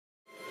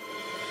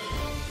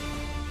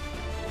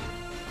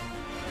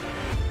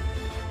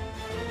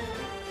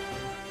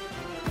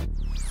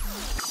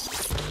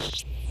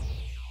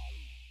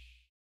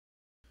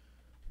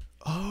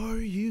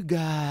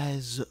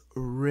guys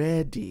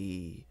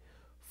ready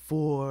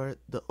for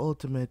the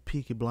ultimate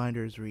Peaky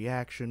Blinders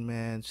reaction,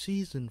 man?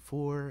 Season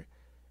 4,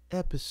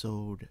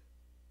 episode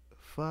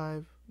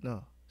 5?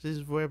 No,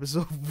 season 4,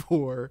 episode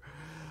 4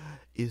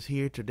 is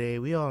here today.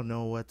 We all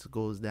know what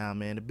goes down,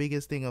 man. The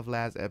biggest thing of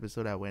last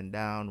episode that went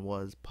down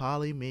was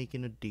Polly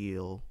making a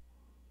deal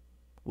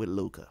with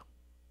Luca.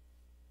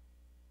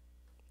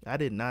 I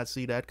did not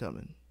see that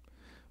coming.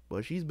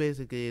 But she's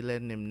basically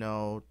letting him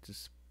know to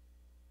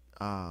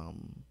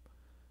um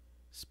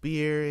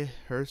spear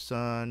her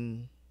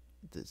son.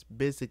 This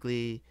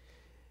basically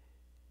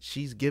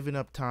she's giving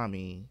up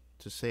Tommy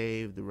to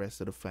save the rest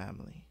of the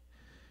family,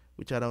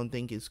 which I don't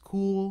think is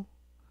cool.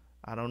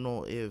 I don't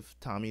know if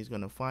Tommy's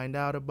gonna find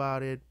out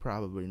about it.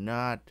 Probably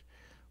not.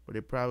 But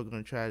they're probably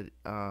gonna try.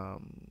 I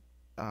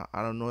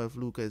don't know if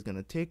Luca is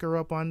gonna take her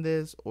up on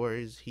this, or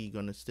is he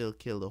gonna still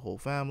kill the whole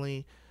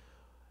family.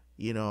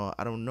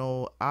 I don't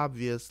know.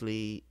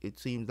 Obviously, it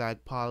seems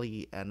like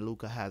Polly and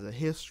Luca has a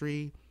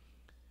history,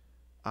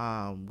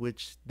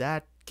 which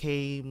that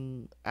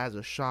came as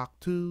a shock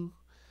too.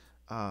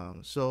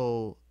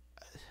 So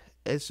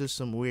it's just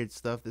some weird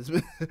stuff that's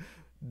been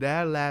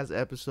that last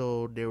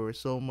episode. There was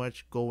so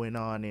much going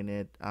on in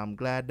it. I'm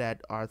glad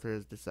that Arthur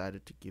has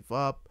decided to give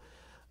up.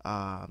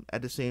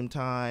 At the same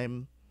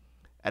time,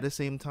 I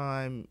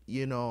kind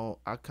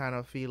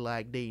of feel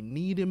like they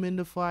need him in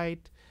the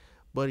fight,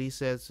 but he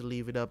says to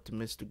leave it up to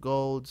Mr.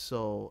 Gold.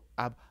 So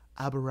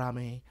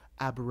Aberame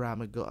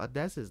Gold.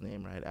 That's his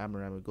name, right?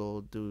 Aberame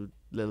Gold, dude,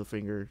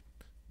 Littlefinger,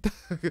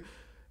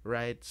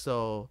 right?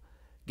 So,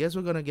 guess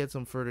we're gonna get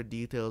some further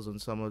details on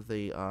some of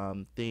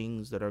the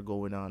things that are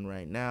going on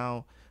right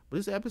now.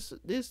 But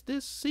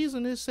this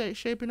season is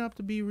shaping up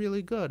to be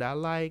really good. I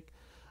like.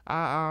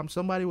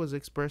 Somebody was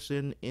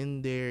expressing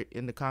in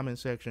the comment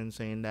section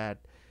saying that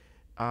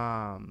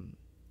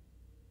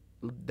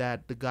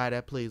that the guy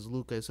that plays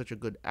Luca is such a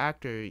good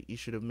actor, he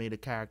should have made a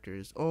character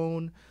his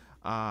own.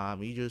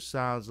 He just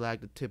sounds like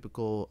the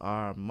typical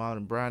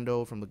Marlon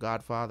Brando from The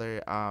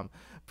Godfather.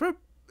 For,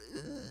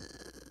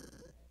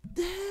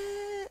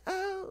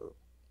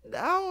 I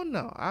don't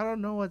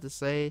know what to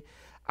say.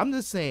 I'm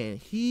just saying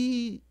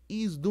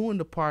he's doing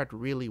the part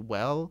really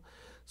well.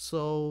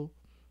 So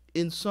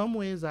in some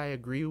ways I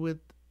agree with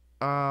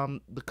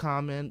the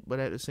comment,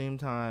 but at the same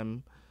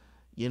time,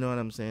 you know what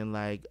I'm saying?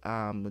 Like,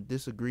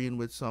 disagreeing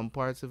with some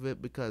parts of it,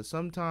 because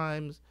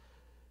sometimes,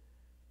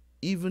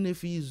 even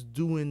if he's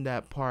doing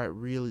that part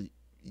really,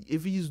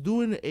 if he's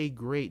doing a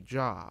great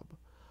job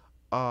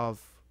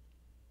of,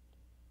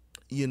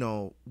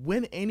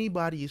 when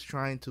anybody is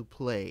trying to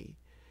play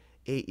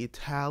a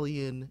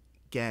Italian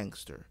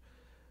gangster,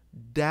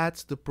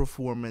 that's the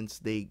performance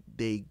they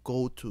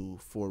go to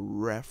for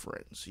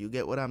reference. You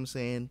get what I'm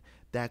saying?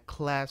 That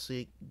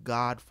classic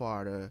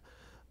Godfather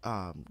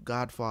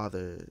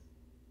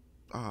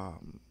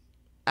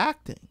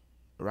acting,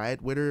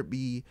 right? Whether it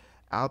be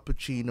Al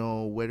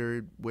Pacino, whether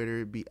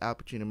it be Al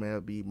Pacino, may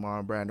it be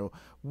Marlon Brando,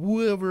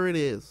 whoever it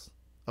is,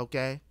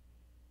 okay?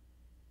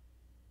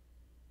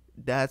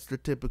 That's the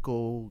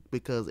typical,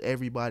 because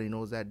everybody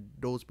knows that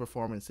those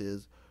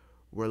performances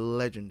were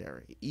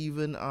legendary.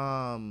 Even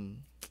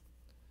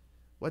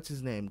what's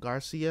his name?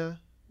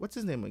 Garcia? What's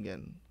his name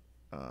again?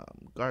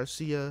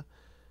 Garcia,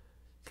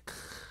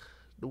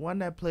 the one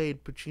that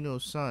played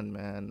Pacino's son,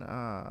 man.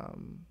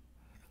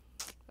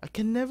 I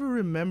can never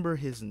remember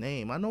his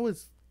name. I know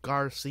it's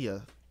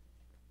Garcia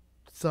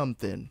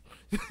something.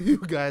 You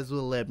guys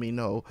will let me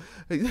know.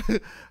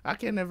 I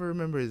can never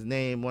remember his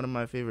name. One of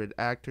my favorite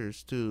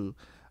actors too.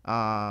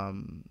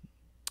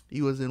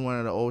 He was in one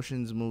of the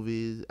Ocean's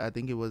movies. I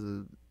think he was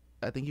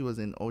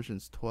in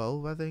Ocean's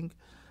 12, I think.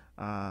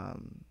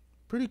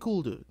 Pretty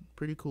cool dude.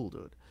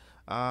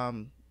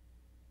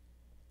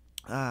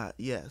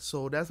 Yeah,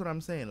 so that's what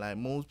I'm saying. Like,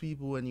 most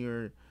people, when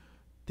you're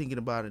thinking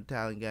about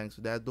Italian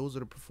gangster, that those are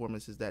the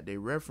performances that they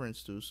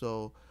reference to.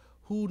 So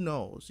who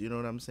knows? You know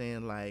what I'm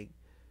saying? Like,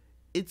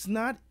 it's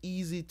not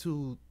easy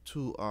to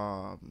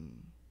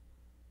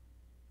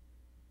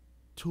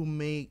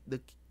make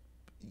the,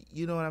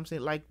 you know what I'm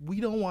saying? Like,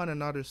 we don't want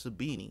another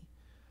Sabini.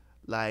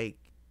 Like,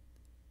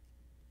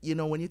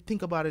 when you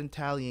think about an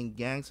Italian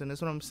gangster, and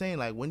that's what I'm saying.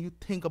 Like, when you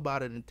think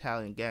about an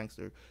Italian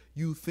gangster,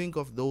 you think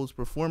of those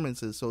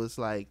performances. So it's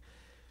like,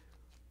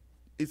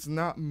 it's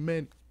not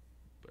many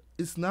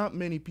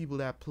people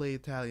that play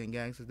Italian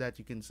gangsters that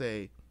you can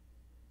say,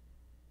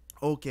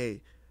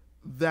 okay,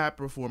 that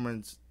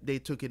performance, they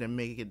took it and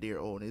make it their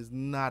own. There's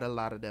not a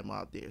lot of them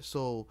out there.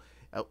 So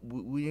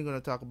we're going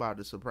to talk about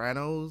The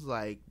Sopranos.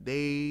 Like,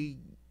 you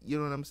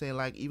know what I'm saying?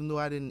 Like, even though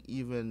I didn't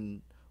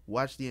even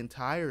watch the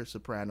entire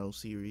Sopranos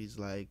series,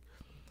 like,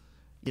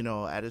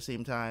 at the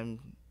same time,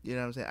 you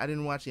know what I'm saying? I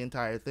didn't watch the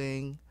entire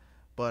thing,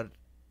 but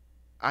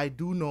I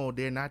do know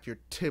they're not your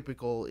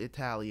typical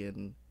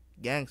Italian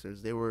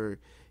gangsters. They were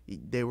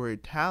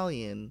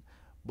Italian,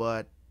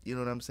 but you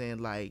know what I'm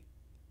saying? Like,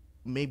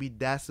 maybe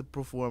that's a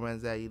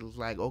performance that he was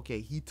like, okay,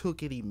 he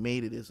took it, he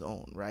made it his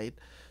own, right?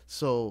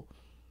 So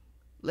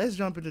let's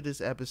jump into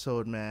this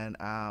episode, man.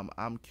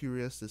 I'm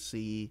curious to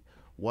see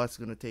what's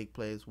going to take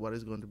place, what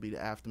is going to be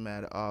the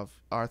aftermath of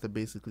Arthur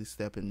basically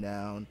stepping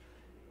down,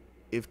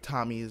 if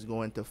Tommy is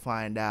going to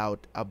find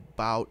out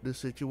about the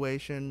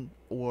situation,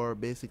 or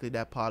basically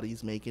that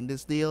Polly's making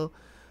this deal.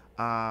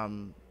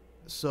 Um,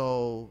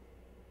 so,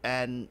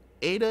 and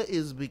Ada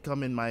is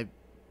becoming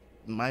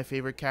my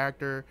favorite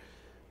character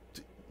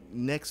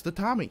next to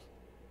Tommy.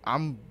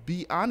 I'm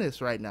be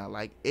honest right now.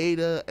 Like,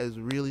 Ada has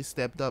really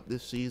stepped up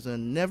this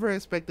season. Never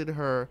expected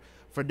her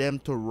for them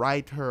to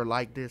write her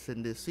like this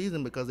in this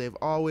season, because they've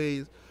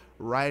always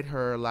write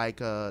her like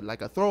a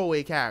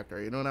throwaway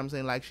character. You know what I'm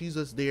saying? Like, she's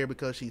just there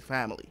because she's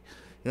family.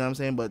 You know what I'm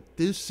saying? But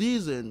this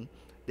season,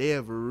 they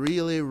have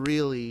really,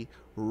 really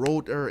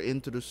wrote her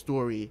into the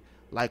story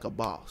like a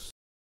boss.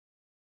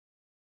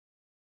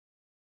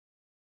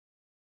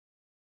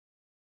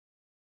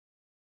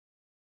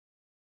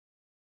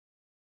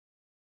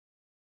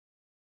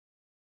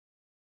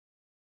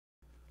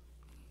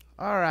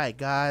 All right,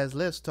 guys,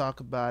 let's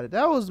talk about it.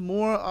 That was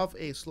more of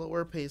a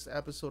slower paced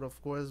episode,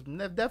 of course.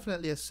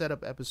 Definitely a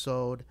setup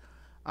episode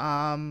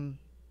um,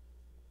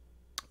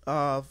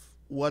 of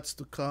what's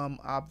to come.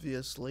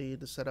 Obviously,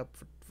 the setup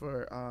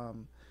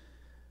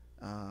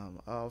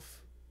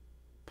of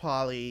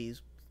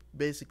Polly's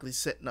basically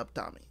setting up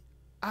Tommy.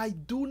 I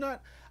do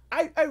not.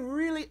 I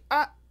really.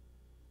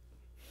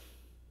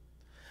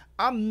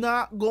 I'm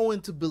not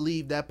going to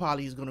believe that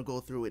Polly is going to go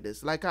through with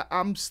this. Like,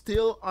 I'm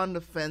still on the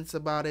fence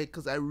about it,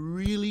 because I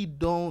really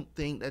don't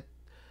think that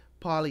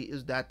Polly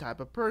is that type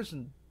of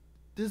person.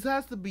 This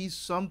has to be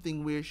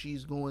something where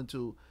she's going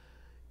to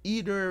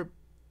either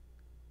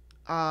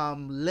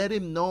let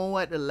him know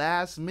at the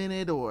last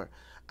minute, or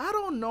I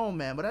don't know,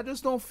 man. But I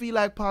just don't feel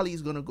like Polly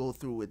is going to go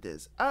through with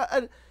this.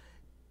 I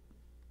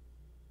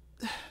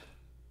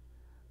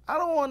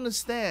don't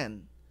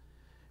understand,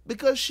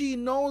 because she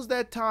knows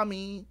that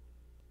Tommy,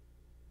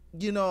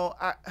 you know,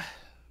 I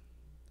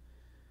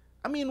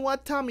mean,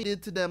 what Tommy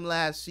did to them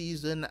last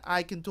season,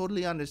 I can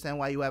totally understand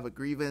why you have a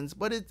grievance,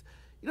 but it's,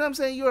 you know what I'm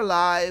saying, you're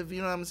alive,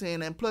 you know what I'm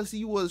saying, and plus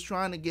he was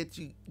trying to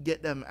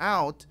get them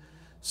out,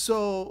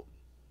 so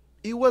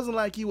it wasn't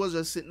like he was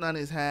just sitting on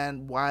his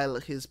hand while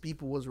his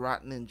people was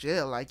rotting in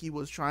jail. Like, he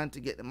was trying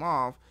to get them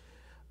off,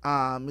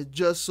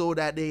 just so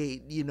that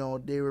they, you know,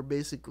 they were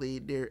basically,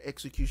 their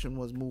execution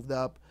was moved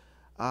up,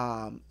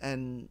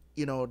 and,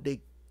 you know,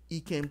 he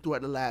came through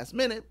at the last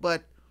minute.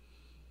 But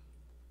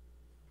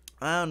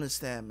I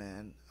understand,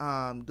 man.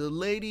 The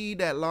lady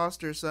that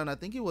lost her son, I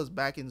think it was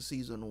back in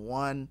season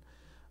 1,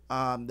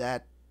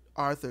 that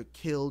Arthur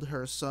killed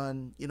her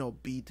son, you know,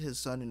 beat his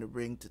son in the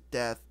ring to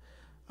death.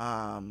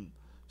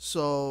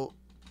 So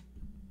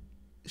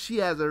she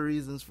has her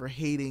reasons for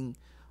hating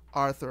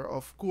Arthur,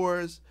 of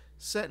course,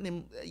 setting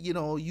him, you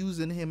know,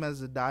 using him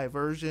as a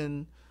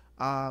diversion,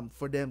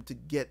 for them to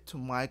get to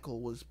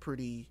Michael was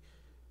pretty,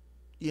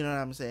 you know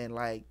what I'm saying?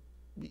 Like,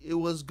 it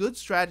was good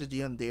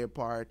strategy on their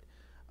part.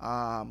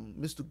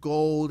 Mr.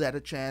 Gold had a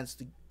chance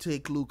to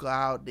take Luke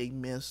out. They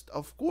missed.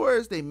 Of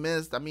course, they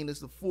missed. I mean, it's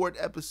the 4th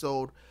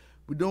episode.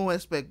 We don't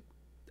expect.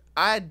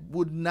 I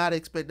would not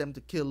expect them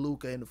to kill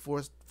Luca in the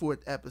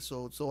fourth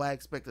episode, so I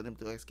expected them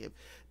to escape.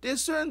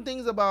 There's certain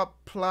things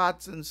about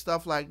plots and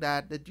stuff like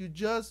that that you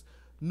just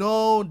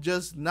know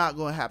just not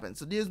gonna happen.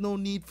 So there's no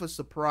need for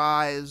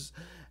surprise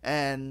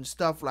and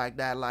stuff like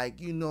that. Like,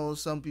 you know,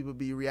 some people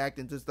be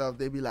reacting to stuff.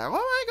 They be like, "Oh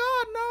my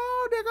God,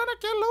 no, they're gonna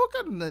kill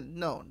Luca."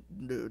 No,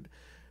 dude,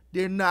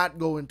 they're not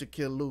going to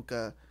kill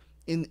Luca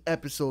in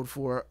episode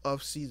 4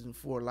 of season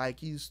 4. Like,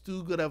 he's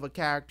too good of a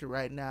character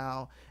right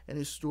now, and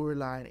his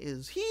storyline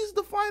is he's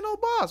the final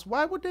boss.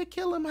 Why would they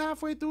kill him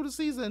halfway through the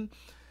season?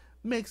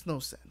 Makes no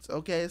sense.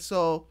 Okay,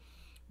 so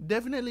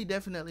definitely,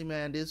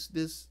 man,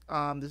 this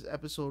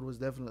episode was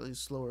definitely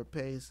slower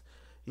pace.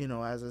 You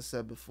know, as I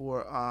said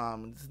before,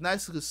 it's a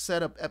nice to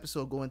set up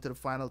episode going to the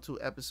final 2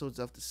 episodes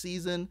of the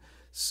season.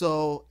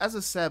 So, as I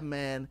said,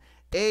 man,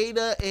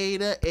 Ada.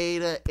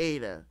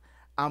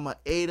 I'm a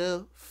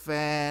Ada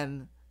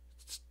fan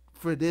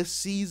for this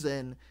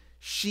season.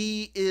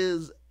 She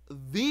is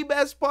the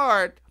best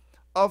part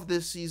of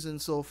this season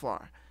so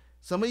far.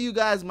 Some of you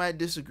guys might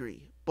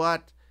disagree,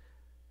 but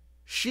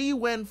she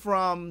went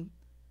from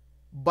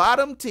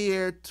bottom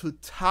tier to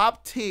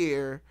top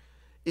tier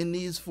in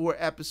these 4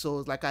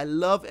 episodes. Like, I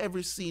love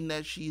every scene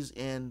that she's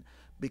in,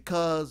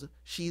 because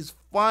she's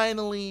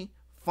finally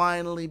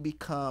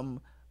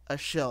become a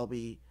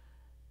Shelby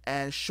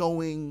and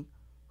showing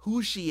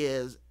who she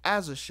is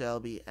as a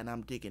Shelby, and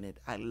I'm digging it.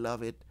 I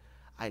love it.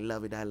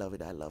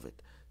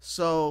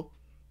 So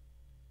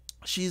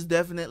she's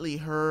definitely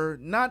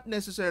not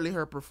necessarily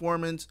her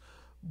performance,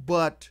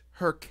 but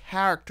her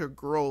character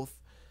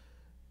growth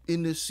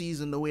in this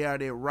season, the way are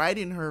they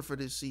writing her for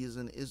this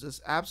season is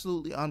just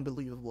absolutely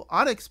unbelievable.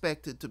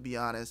 Unexpected, to be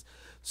honest.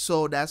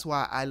 So that's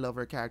why I love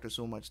her character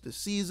so much this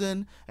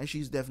season, and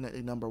she's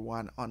definitely number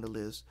 1 on the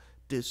list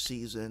this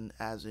season,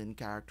 as in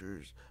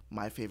characters,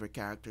 my favorite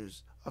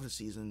characters of the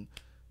season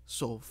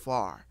so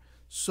far.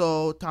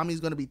 So Tommy's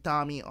gonna be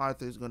Tommy,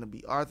 Arthur's gonna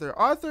be Arthur.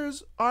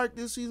 Arthur's arc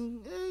this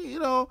season, you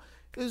know,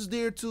 is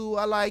there too.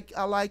 I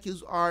like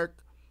his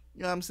arc.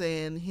 You know what I'm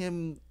saying?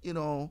 Him, you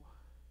know,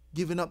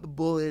 giving up the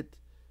bullet,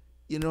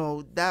 you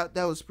know, that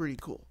was pretty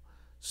cool.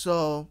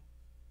 So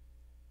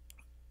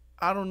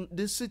I don't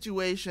this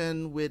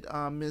situation with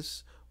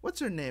Miss what's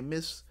her name?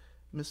 Miss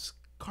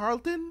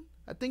Carlton?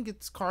 I think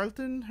it's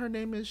Carlton her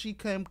name is. She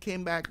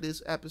came back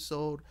this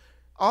episode.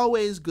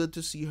 Always good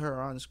to see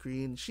her on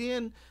screen. She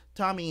and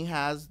Tommy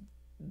has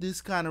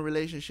this kind of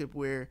relationship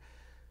where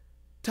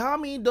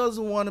Tommy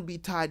doesn't want to be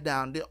tied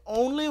down. The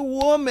only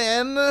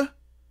woman,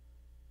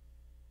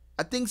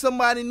 I think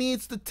somebody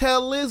needs to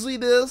tell Lizzie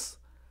this,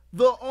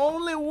 the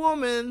only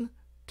woman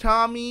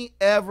Tommy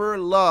ever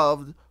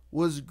loved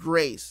was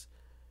Grace.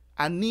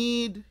 I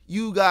need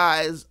you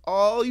guys,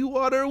 all you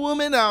other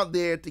women out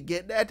there, to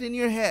get that in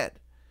your head.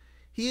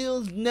 He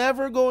is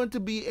never going to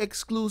be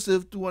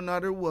exclusive to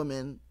another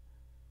woman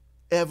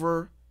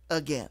ever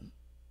again.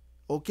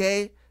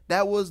 Okay?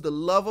 That was the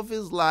love of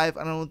his life.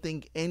 I don't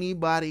think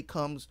anybody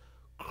comes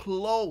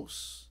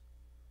close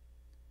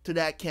to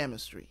that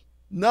chemistry.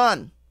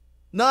 None.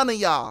 None of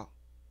y'all.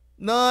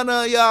 None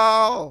of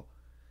y'all.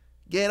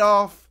 Get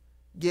off.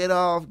 Get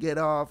off. Get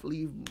off.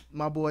 Leave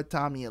my boy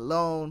Tommy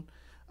alone.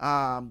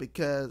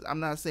 Because I'm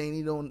not saying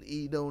he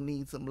don't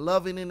need some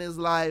loving in his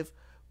life,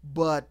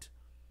 but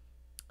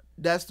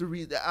that's the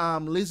reason.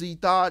 Lizzie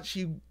thought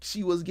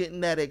she was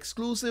getting that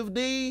exclusive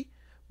D,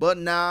 but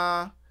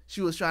nah,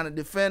 she was trying to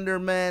defend her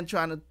man,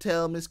 trying to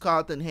tell Miss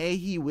Carlton, hey,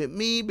 he with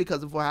me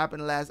because of what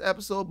happened last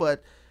episode,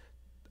 but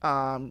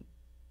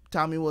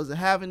Tommy wasn't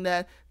having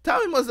that.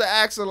 Tommy must have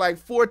asked her like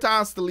 4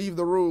 times to leave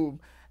the room,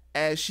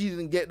 and she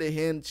didn't get the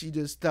hint. She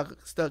just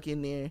stuck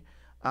in there.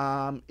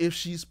 If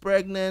she's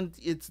pregnant,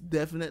 it's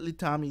definitely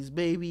Tommy's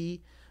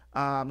baby.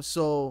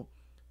 So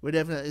we're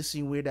definitely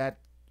seeing where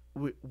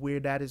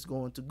that is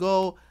going to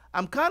go.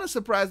 I'm kind of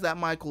surprised that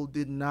Michael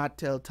did not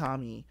tell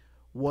Tommy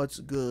what's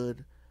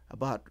good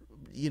about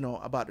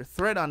the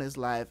threat on his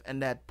life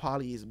and that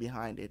Polly is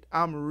behind it.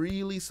 I'm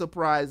really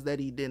surprised that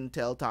he didn't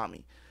tell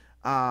Tommy.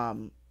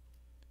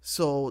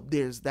 So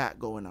there's that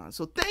going on.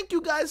 So thank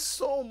you guys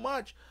so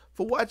much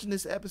for watching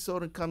this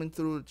episode and coming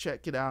through to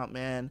check it out,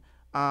 man.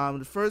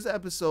 The first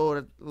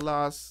episode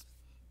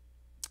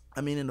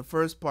in the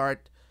first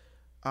part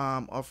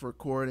of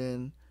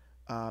recording,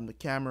 the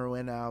camera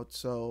went out,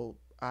 so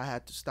I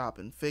had to stop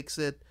and fix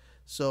it.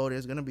 So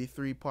there's gonna be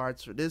 3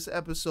 parts for this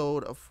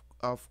episode,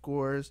 of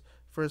course.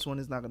 First one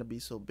is not gonna be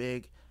so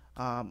big,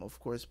 of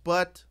course,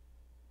 but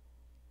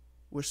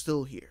we're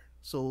still here.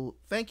 So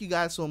thank you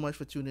guys so much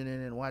for tuning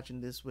in and watching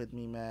this with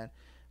me, man.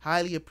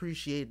 Highly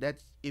appreciate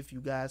that. If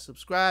you guys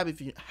subscribe, if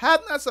you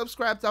have not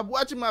subscribed, stop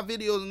watching my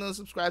videos and then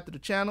subscribe to the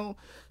channel.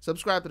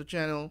 Subscribe to the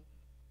channel,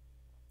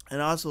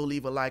 and also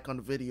leave a like on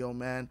the video,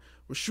 man.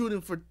 We're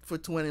shooting for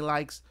 20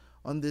 likes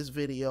on this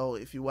video.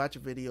 If you watch a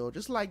video,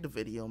 just like the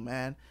video,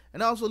 man,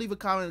 and also leave a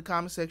comment in the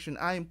comment section.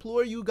 I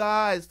implore you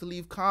guys to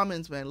leave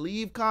comments, man.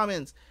 Leave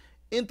comments.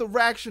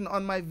 Interaction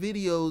on my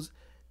videos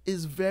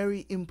is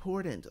very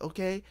important.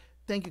 Okay,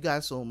 thank you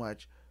guys so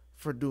much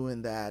for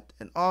doing that,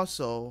 and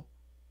also,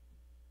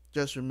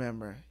 just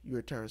remember, you're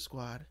a Terror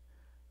Squad.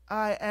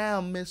 I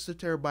am Mr.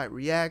 Terabyt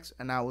Reacts,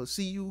 and I will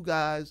see you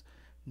guys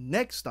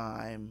next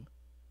time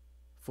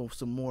for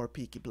some more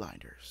Peaky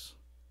Blinders.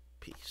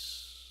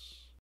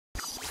 Peace.